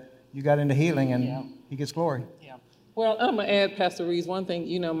 and you got into healing, and he gets glory. Yeah. Well, I'm going to add, Pastor Reeves, one thing.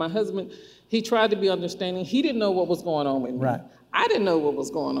 My husband, he tried to be understanding. He didn't know what was going on with me. Right. I didn't know what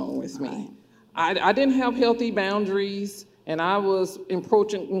was going on with me. I didn't have healthy boundaries, and I was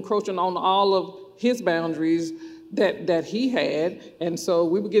encroaching on all of his boundaries that he had. And so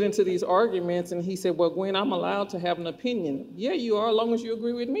we would get into these arguments, and he said, well, Gwen, I'm allowed to have an opinion. Yeah, you are, as long as you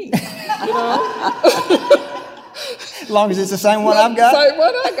agree with me. long as it's the same one I've got. Same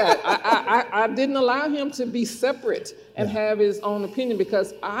one I got. I didn't allow him to be separate and have his own opinion,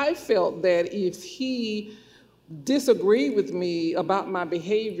 because I felt that if he disagreed with me about my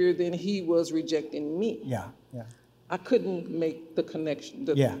behavior, then he was rejecting me. Yeah. I couldn't make the connection,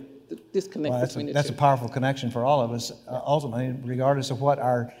 the disconnect between the two. That's a powerful connection for all of us. Ultimately, regardless of what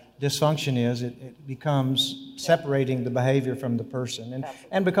our dysfunction is, it becomes separating the behavior from the person.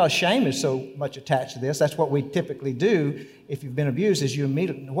 And because shame is so much attached to this, that's what we typically do if you've been abused, is you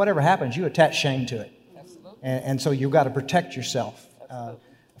immediately, whatever happens, you attach shame to it. Absolutely. And so you've got to protect yourself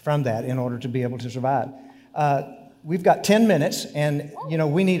from that in order to be able to survive. We've got 10 minutes, and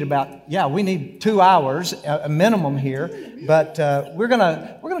we need we need 2 hours, a minimum here. But we're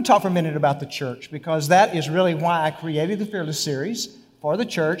gonna talk for a minute about the church, because that is really why I created the Fearless series for the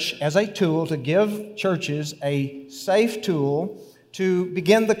church, as a tool to give churches a safe tool to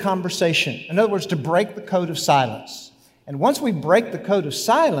begin the conversation. In other words, to break the code of silence. And once we break the code of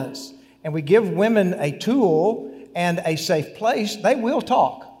silence and we give women a tool and a safe place, they will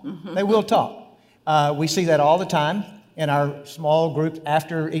talk. Mm-hmm. They will talk. We see that all the time in our small group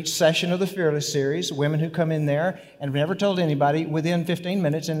after each session of the Fearless series. Women who come in there and have never told anybody, within 15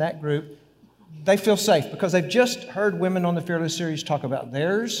 minutes in that group, they feel safe because they've just heard women on the Fearless series talk about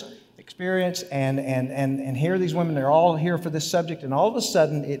theirs experience, and here these women, they're all here for this subject, and all of a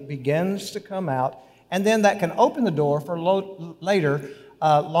sudden it begins to come out, and then that can open the door for later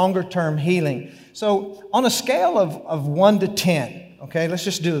longer-term healing. So on a scale of 1 to 10, okay, let's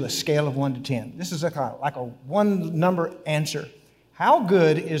just do the scale of 1 to 10. This is like a one-number answer. How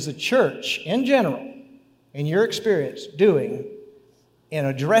good is the church in general, in your experience, doing in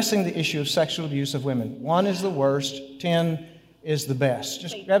addressing the issue of sexual abuse of women? 1 is the worst, 10 is the best.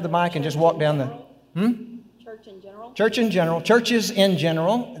 Just grab the mic and just walk down the... Church in general? Church in general. Churches in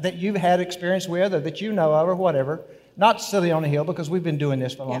general that you've had experience with or that you know of or whatever. Not City on the Hill, because we've been doing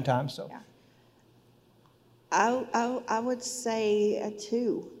this for a long time. So, I would say a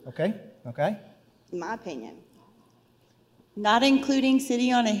 2. Okay. In my opinion. Not including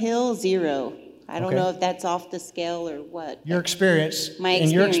City on a Hill, 0. I don't know if that's off the scale or what. Your experience,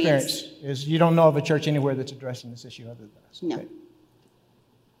 your experience is you don't know of a church anywhere that's addressing this issue other than us. No. Okay.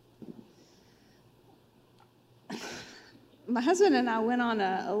 My husband and I went on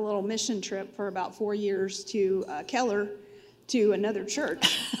a little mission trip for about 4 years to Keller, to another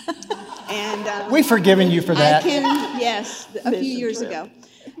church. And we've forgiven you for that. Yes, a few years ago.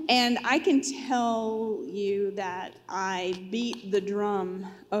 And I can tell you that I beat the drum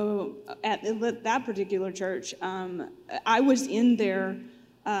at that particular church. I was in their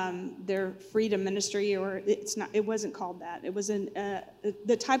freedom ministry, or it wasn't called that. It was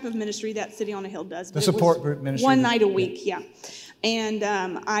the type of ministry that City on a Hill does. The support group ministry. One night a week, yeah. And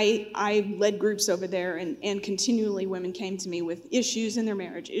I led groups over there, and continually women came to me with issues in their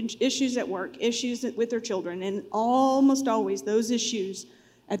marriage, issues at work, issues with their children, and almost always those issues.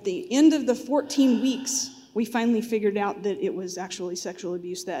 At the end of the 14 weeks, we finally figured out that it was actually sexual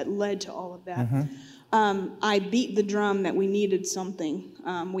abuse that led to all of that. Mm-hmm. I beat the drum that we needed something.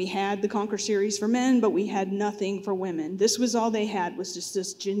 We had the Conquer series for men, but we had nothing for women. This was all they had, was just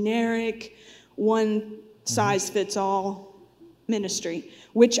this generic, one-size-fits-all ministry,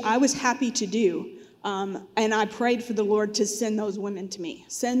 which I was happy to do. And I prayed for the Lord to send those women to me.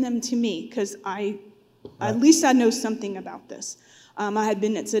 Send them to me, because at least I know something about this. I had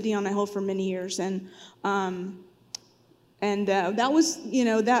been at City on a Hill for many years, and that was,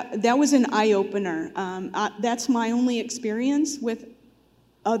 that was an eye opener. That's my only experience with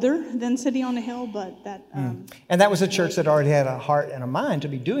other than City on a Hill, but that. And that was a church that already had a heart and a mind to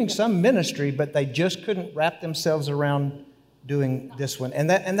be doing some ministry, but they just couldn't wrap themselves around doing this one, and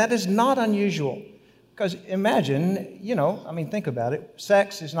that is not unusual. Because imagine, think about it.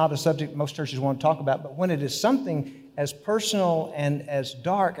 Sex is not a subject most churches want to talk about, but when it is something as personal and as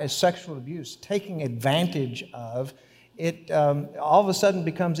dark as sexual abuse, taking advantage of, it all of a sudden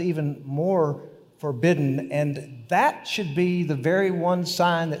becomes even more forbidden. And that should be the very one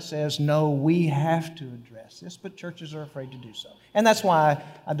sign that says, no, we have to address this, but churches are afraid to do so. And that's why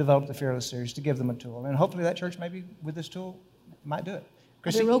I developed the Fearless series, to give them a tool. And hopefully that church, maybe with this tool, might do it.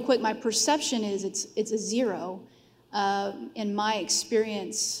 Chrissy? Real quick, my perception is it's a 0. In my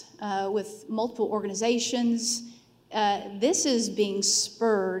experience with multiple organizations, this is being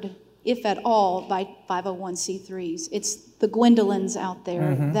spurred, if at all, by 501c3s. It's the Gwendolyn's out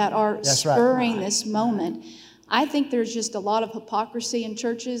there that are spurring this moment. I think there's just a lot of hypocrisy in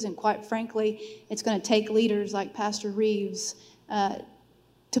churches, and quite frankly, it's going to take leaders like Pastor Reeves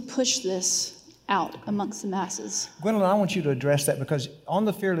to push this out amongst the masses. Gwendolyn, I want you to address that, because on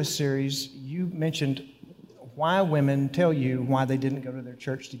the Fearless series, you mentioned why women tell you why they didn't go to their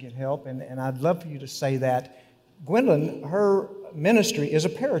church to get help. And I'd love for you to say that. Gwendolyn, her ministry is a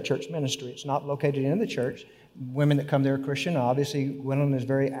parachurch ministry. It's not located in the church. Women that come there are Christian. Obviously, Gwendolyn is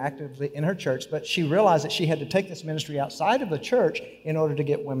very actively in her church, but she realized that she had to take this ministry outside of the church in order to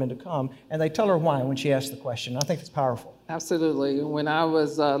get women to come. And they tell her why when she asks the question. I think it's powerful. Absolutely. When I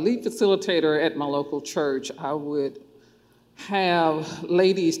was a lead facilitator at my local church, I would have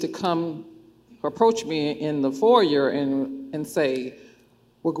ladies to come approach me in the foyer and say,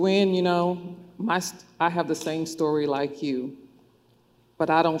 well, Gwen, you know, I have the same story like you, but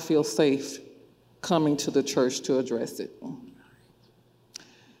I don't feel safe coming to the church to address it.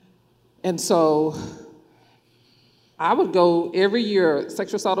 And so I would go every year,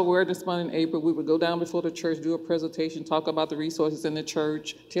 Sexual Assault Awareness Month in April, we would go down before the church, do a presentation, talk about the resources in the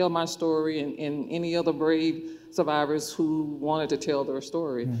church, tell my story, and any other brave survivors who wanted to tell their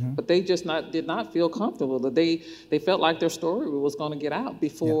story. But they just did not feel comfortable. That they felt like their story was going to get out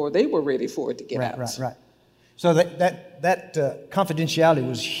before they were ready for it to get out. Right. So that confidentiality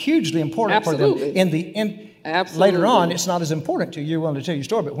was hugely important for them. Absolutely. Later on, it's not as important to you. You're willing to tell your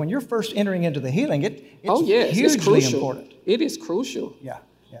story, but when you're first entering into the healing, it's hugely important. It is crucial. Yeah.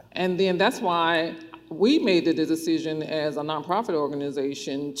 And then that's why we made the decision as a nonprofit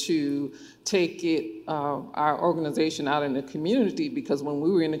organization to take our organization out in the community, because when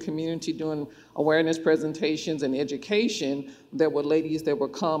we were in the community doing awareness presentations and education, there were ladies that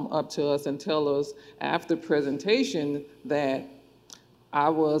would come up to us and tell us after presentation that I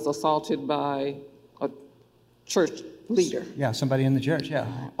was assaulted by a church leader. Yeah, somebody in the church, yeah.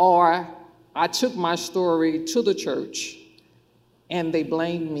 Or I took my story to the church and they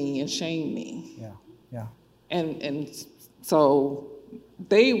blamed me and shamed me. Yeah. And so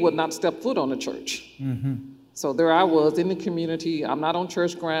they would not step foot on the church. So there I was in the community. I'm not on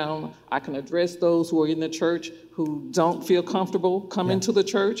church ground. I can address those who are in the church who don't feel comfortable coming to the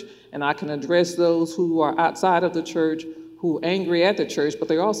church, and I can address those who are outside of the church who are angry at the church, but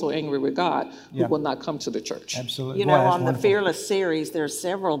they're also angry with God, who will not come to the church. Absolutely. You know, on the Fearless series, there's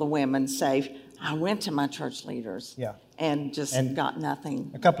several of the women say, I went to my church leaders and just got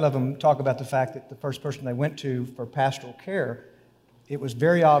nothing. A couple of them talk about the fact that the first person they went to for pastoral care, it was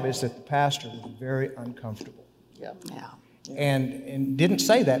very obvious that the pastor was very uncomfortable. And didn't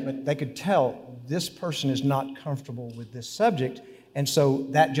say that, but they could tell this person is not comfortable with this subject. And so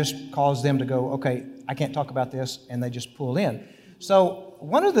that just caused them to go, okay, I can't talk about this, and they just pull in. So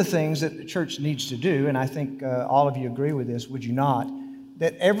one of the things that the church needs to do, and I think all of you agree with this, would you not,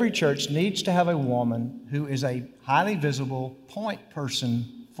 that every church needs to have a woman who is a highly visible point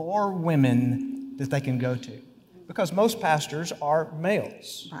person for women that they can go to. Because most pastors are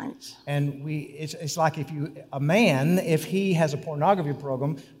males. Right. And it's like a man, if he has a pornography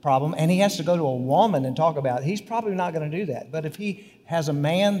problem and he has to go to a woman and talk about it, he's probably not going to do that. But if he has a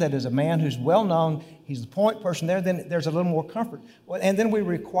man that is a man who's well known, he's the point person there, then there's a little more comfort. And then we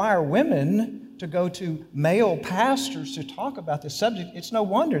require women to go to male pastors to talk about this subject. It's no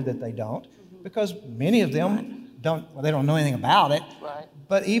wonder that they don't, because many of them they don't know anything about it. Right.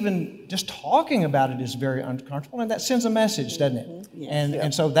 But even just talking about it is very uncomfortable, and that sends a message, doesn't it? Yes.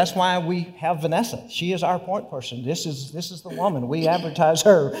 And so that's why we have Vanessa. She is our point person. This is the woman. We advertise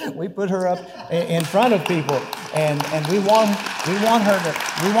her. We put her up in front of people, and we want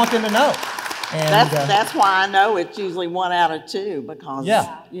them to know. And that's why I know it's usually 1 out of 2, because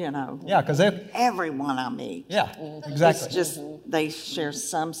you know, because everyone I meet, exactly, it's just they share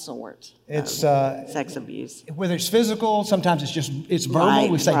some sort of sex abuse. Whether it's physical, sometimes it's verbal.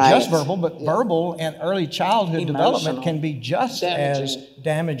 Right, we say just verbal, but verbal and early childhood development can be just as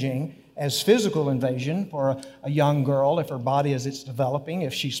damaging as physical invasion for a young girl if her body as it's developing,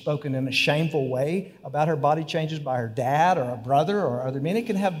 if she's spoken in a shameful way about her body changes by her dad or a brother or other men. It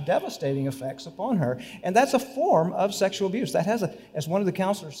can have devastating effects upon her. And that's a form of sexual abuse. That has as one of the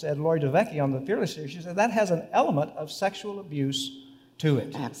counselors said, Lori DeVecchi on the Fearless series, she said that has an element of sexual abuse to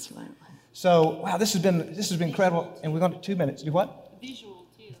it. Absolutely. So, wow, this has been incredible. And we're going to 2 minutes. Do what? The visual,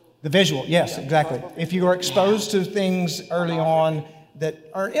 too. The visual, yes, exactly. If you are exposed to things early on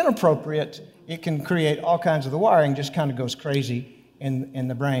that are inappropriate, it can create all kinds of, the wiring just kind of goes crazy in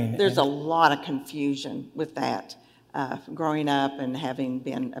the brain. There's a lot of confusion with that, growing up and having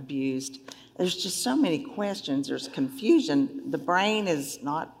been abused. There's just so many questions. There's confusion. The brain is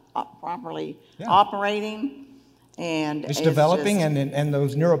not properly operating, and it's developing, just, and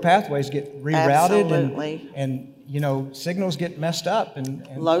those neural pathways get rerouted, and you know, signals get messed up, and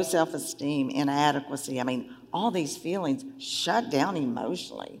low self-esteem, inadequacy. I mean, all these feelings shut down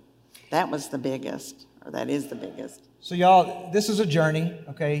emotionally. That was the biggest, or that is the biggest. So y'all, this is a journey,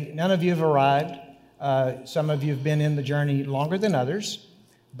 okay? None of you have arrived. Some of you have been in the journey longer than others,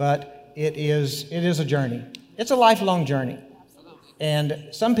 but it is a journey. It's a lifelong journey. And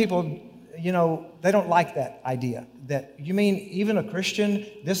some people, they don't like that idea. That, you mean even a Christian,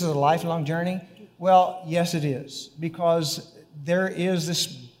 this is a lifelong journey? Well, yes, it is. Because there is this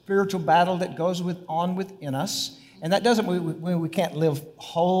spiritual battle that goes on within us. And that doesn't mean we can't live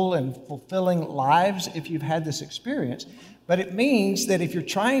whole and fulfilling lives if you've had this experience. But it means that if you're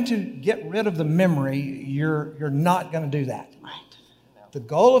trying to get rid of the memory, you're not going to do that. Right. The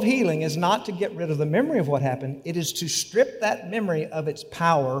goal of healing is not to get rid of the memory of what happened. It is to strip that memory of its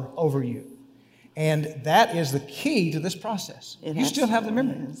power over you. And that is the key to this process. You still have the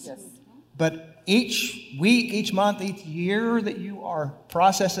memory. Yes. But each week, each month, each year that you are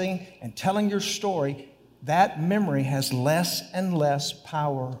processing and telling your story, that memory has less and less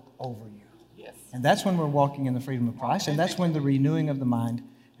power over you. Yes. And that's when we're walking in the freedom of Christ, and that's when the renewing of the mind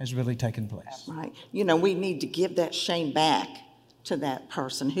has really taken place. Right. We need to give that shame back to that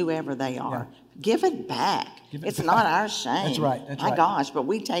person, whoever they are. Yeah. Give it back. It's not our shame. That's right. My gosh, but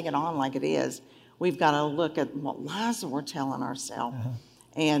we take it on like it is. We've got to look at what lies we're telling ourselves. Uh-huh.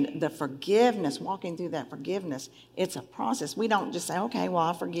 And the forgiveness, walking through that forgiveness, it's a process. We don't just say, okay, well,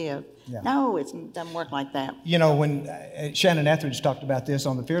 I forgive. Yeah. No, it doesn't work like that. When Shannon Etheridge talked about this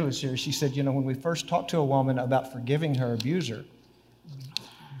on the Fearless series, she said, when we first talked to a woman about forgiving her abuser,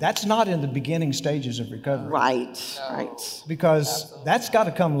 that's not in the beginning stages of recovery. Right. Because that's got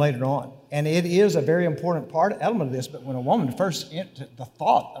to come later on. And it is a very important element of this. But when a woman first, the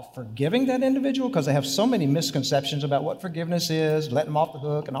thought of forgiving that individual, because they have so many misconceptions about what forgiveness is, letting them off the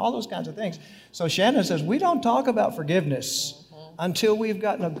hook, and all those kinds of things. So Shannon says, we don't talk about forgiveness until we've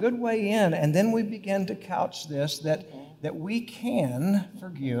gotten a good way in. And then we begin to couch this, that we can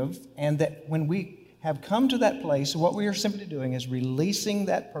forgive, and that when we have come to that place, what we are simply doing is releasing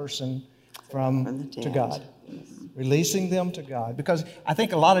that person to God. Releasing them to God. Because I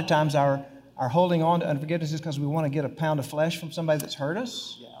think a lot of times our holding on to unforgiveness is because we want to get a pound of flesh from somebody that's hurt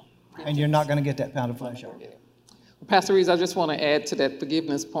us. Yeah. And you're not going to get that pound of flesh out. Well, Pastor Reeves, I just want to add to that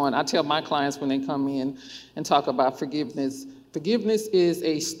forgiveness point. I tell my clients when they come in and talk about forgiveness is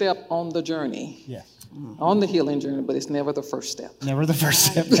a step on the journey. Yeah. On the healing journey, but it's never the first step. Never the first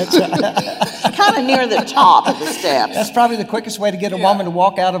step. That's right. Kind of near the top of the steps. That's probably the quickest way to get a woman to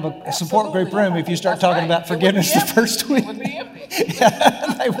walk out of a support group room if you start talking about forgiveness the first week.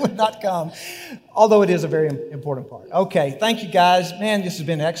 They would not come. Although it is a very important part. Okay, thank you guys. Man, this has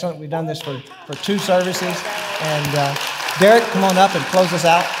been excellent. We've done this for 2 services. And Derek, come on up and close us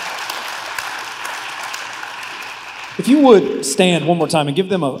out. If you would stand one more time and give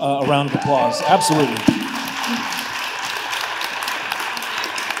them a round of applause. Absolutely.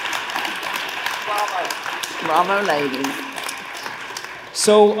 Bravo, ladies.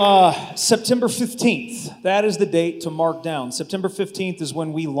 So September 15th, that is the date to mark down. September 15th is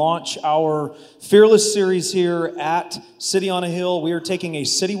when we launch our Fearless series here at City on a Hill. We are taking a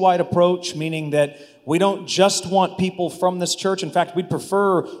citywide approach, meaning that we don't just want people from this church. In fact, we'd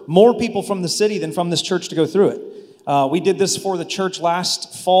prefer more people from the city than from this church to go through it. We did this for the church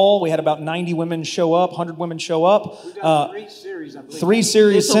last fall. We had about 90 women show up, 100 women show up. We've done 3 series, I believe. 3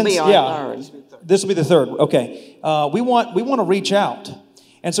 series since, This will be the third. Okay. We want to reach out.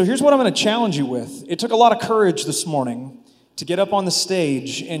 And so here's what I'm going to challenge you with. It took a lot of courage this morning to get up on the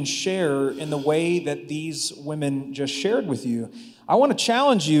stage and share in the way that these women just shared with you. I want to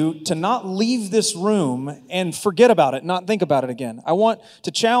challenge you to not leave this room and forget about it, not think about it again. I want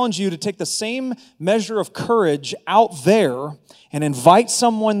to challenge you to take the same measure of courage out there and invite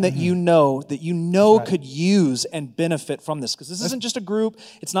someone that you know could use and benefit from this. Because this isn't just a group.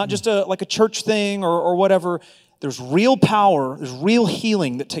 It's not just like a church thing or whatever. There's real power, there's real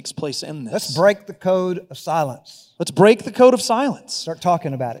healing that takes place in this. Let's break the code of silence. Let's break the code of silence. Start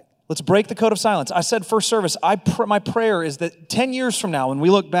talking about it. Let's break the code of silence. I said first service, my prayer is that 10 years from now, when we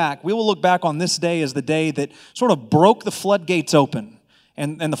look back, we will look back on this day as the day that sort of broke the floodgates open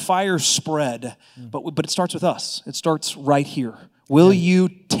and the fire spread. But it starts with us. It starts right here. Will you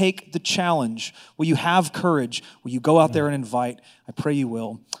take the challenge? Will you have courage? Will you go out there and invite? I pray you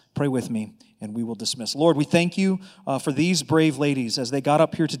will. Pray with me, and we will dismiss. Lord, we thank you for these brave ladies as they got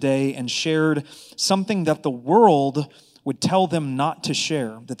up here today and shared something that the world would tell them not to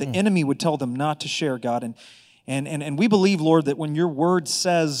share, that the enemy would tell them not to share, God. And we believe, Lord, that when your word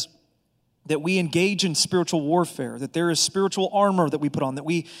says that we engage in spiritual warfare, that there is spiritual armor that we put on, that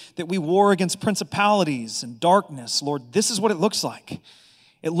we war against principalities and darkness, Lord, this is what it looks like.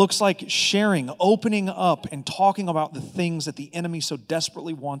 It looks like sharing, opening up, and talking about the things that the enemy so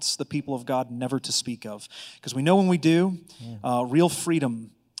desperately wants the people of God never to speak of. Because we know when we do, real freedom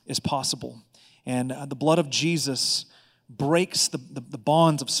is possible. And the blood of Jesus breaks the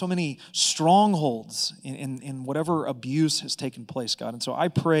bonds of so many strongholds in whatever abuse has taken place, God. And so I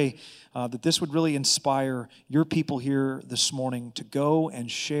pray that this would really inspire your people here this morning to go and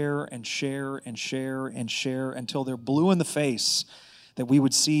share and share and share and share until they're blue in the face, that we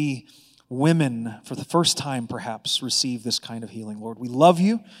would see women for the first time perhaps receive this kind of healing. Lord, we love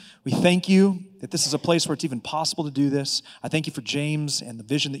you. We thank you that this is a place where it's even possible to do this. I thank you for James and the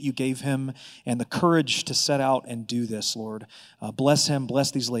vision that you gave him and the courage to set out and do this, Lord. Bless him.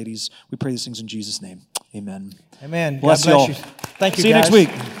 Bless these ladies. We pray these things in Jesus' name. Amen. Amen. Bless God bless y'all. you. Thank you, See you guys. next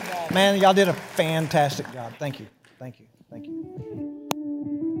week. Man, y'all did a fantastic job. Thank you. Thank you. Thank you.